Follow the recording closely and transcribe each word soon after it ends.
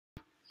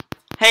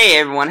Hey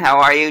everyone, how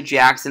are you?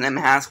 Jackson M.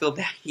 Haskell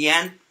back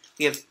again.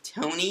 We have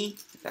Tony.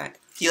 Do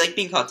you like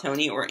being called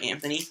Tony or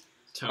Anthony?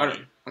 Tony.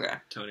 Okay.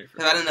 Tony.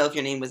 Because I don't know if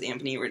your name was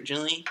Anthony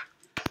originally.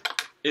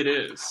 It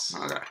is.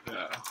 Okay.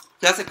 Yeah.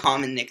 That's a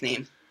common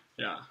nickname.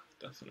 Yeah,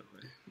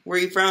 definitely. Where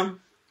are you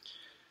from?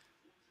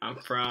 I'm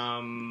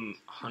from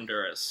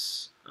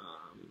Honduras.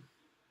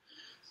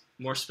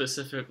 More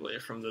specifically,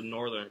 from the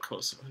northern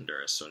coast of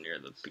Honduras, so near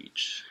the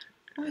beach.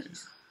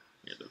 Nice.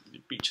 Near the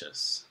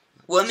beaches.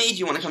 What made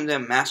you want to come to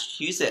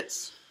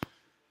Massachusetts?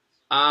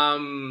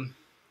 The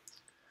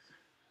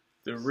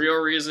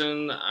real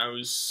reason I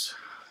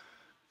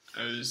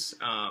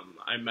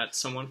met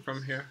someone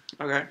from here.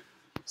 Okay.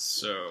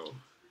 So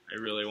I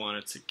really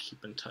wanted to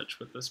keep in touch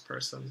with this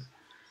person.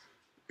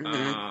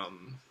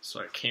 Mm-hmm.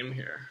 So I came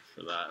here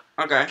for that.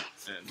 Okay.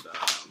 And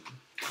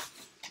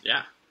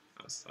yeah,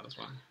 that was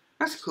fun.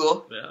 That's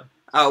cool. Yeah.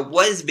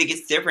 What is the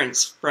biggest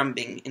difference from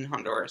being in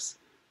Honduras?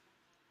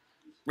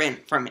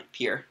 From it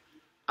here.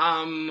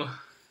 I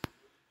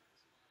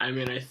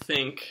mean, I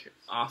think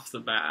off the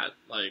bat,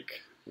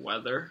 like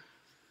weather.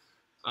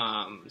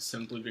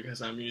 Simply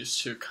because I'm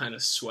used to kind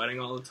of sweating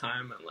all the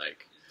time and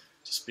like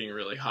just being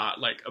really hot,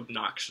 like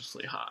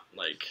obnoxiously hot,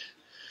 like.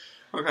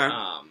 Okay.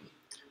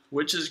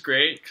 Which is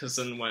great because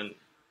then when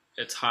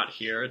it's hot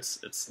here,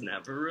 it's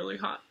never really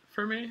hot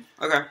for me.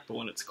 Okay. But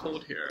when it's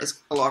cold here,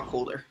 It's a lot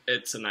colder.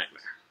 it's a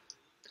nightmare.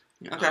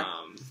 Okay.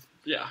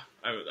 Yeah,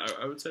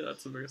 I would say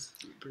that's the biggest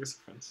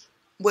difference.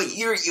 What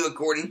year are you at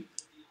Gordon?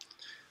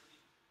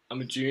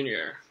 I'm a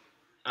junior.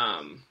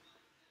 I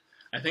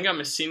think I'm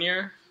a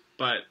senior,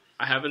 but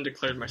I haven't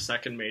declared my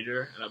second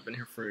major, and I've been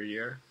here for a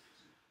year.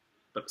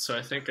 So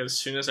I think as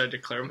soon as I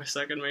declare my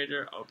second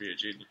major, I'll be a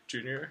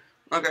junior.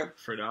 Okay.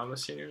 For now, I'm a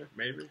senior,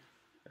 maybe.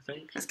 I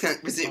think. That's kind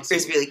of, it's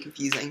really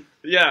confusing.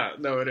 Yeah,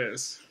 no, it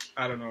is.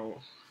 I don't know.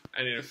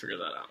 I need to figure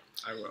that out.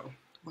 I will.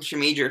 What's your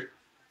major?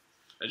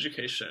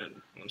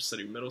 Education. I want to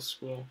study middle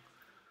school.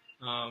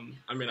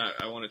 I mean,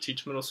 I want to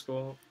teach middle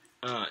school.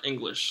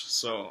 English,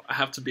 so I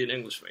have to be an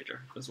English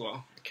major as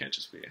well. I can't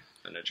just be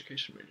an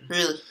education major.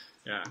 Really?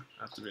 Yeah,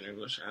 I have to be an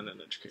English and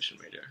an education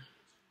major.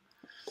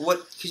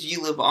 What? Because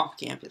you live off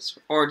campus,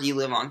 or do you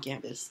live on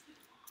campus?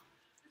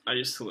 I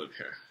used to live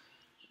here.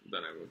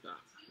 Then I moved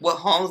out. What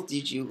halls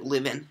did you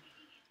live in?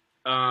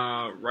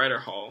 Ryder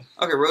Hall.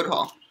 Okay, Road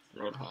Hall.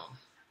 Road Hall.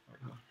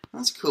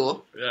 That's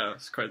cool. Yeah,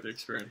 it's quite the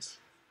experience.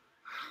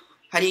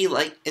 How do you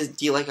like? Do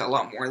you like it a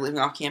lot more living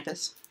off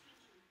campus?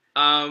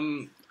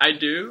 I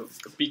do,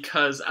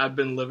 because I've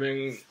been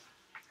living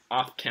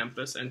off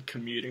campus and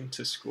commuting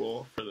to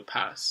school for the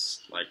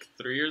past,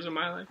 3 years of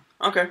my life.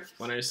 Okay.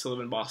 When I used to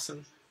live in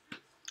Boston,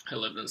 I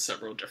lived in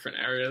several different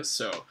areas,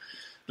 so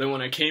then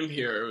when I came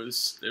here, it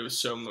was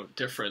so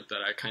different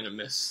that I kind of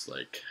miss,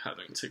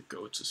 having to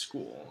go to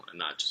school and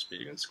not just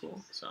being in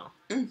school, so,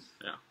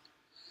 yeah.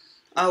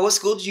 What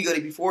school did you go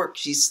to before?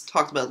 Because you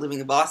talked about living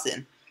in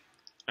Boston.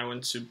 I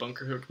went to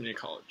Bunker Hill Community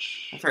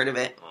College. I've heard of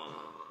it.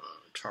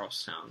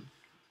 Charlestown,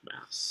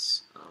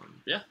 Mass.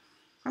 Yeah.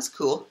 That's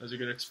cool. It was a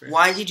good experience.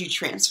 Why did you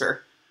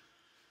transfer?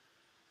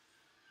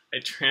 I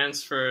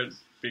transferred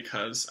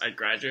because I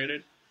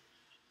graduated.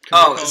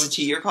 Oh, is it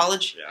 2-year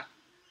college? Yeah.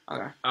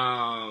 Okay.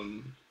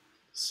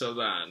 So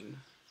then,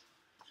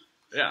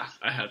 yeah,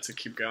 I had to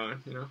keep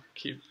going,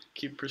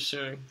 keep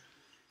pursuing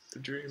the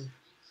dream.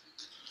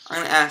 I'm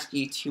going to ask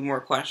you 2 more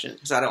questions,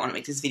 because I don't want to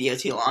make this video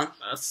too long.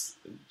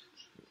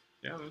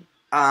 Yeah,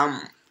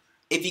 man.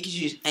 If you could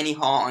choose any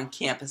hall on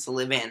campus to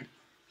live in,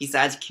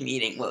 besides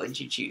commuting, what would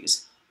you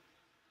choose?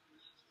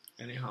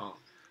 Any hall.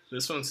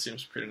 This one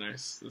seems pretty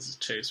nice. This is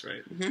Chase,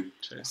 right? Mm-hmm.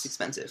 Chase. It's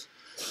expensive.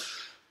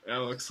 Yeah,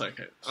 it looks like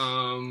it.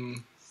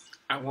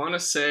 I want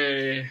to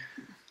say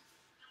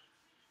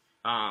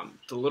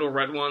the little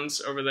red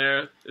ones over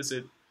there. Is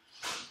it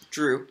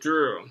Drew?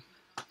 Drew.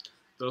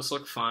 Those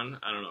look fun.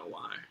 I don't know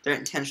why. They're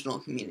intentional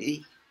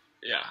community.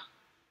 Yeah.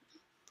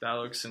 That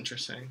looks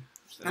interesting.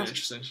 It's an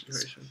interesting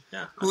situation.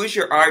 Yeah. Who is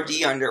your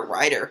RD under,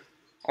 Ryder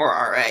or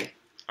RA?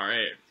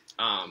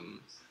 RA.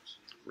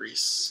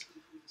 Reese.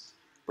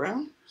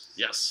 Brown?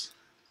 Yes.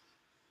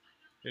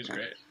 He's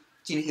great.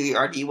 Do you know who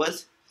your RD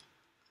was?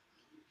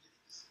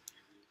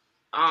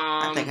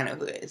 I think I know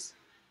who it is.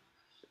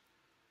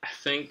 I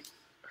think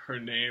her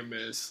name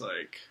is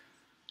I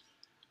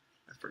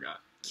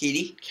forgot.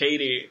 Katie?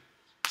 Katie.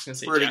 I was gonna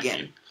say Word Jackie.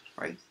 again,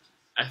 right?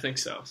 I think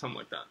so, something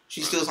like that.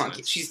 She's still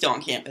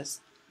on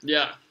campus.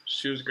 Yeah,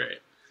 she was great.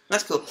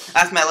 That's cool.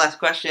 That's my last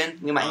question.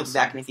 We might have you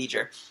back in the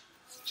future.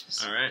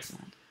 All right.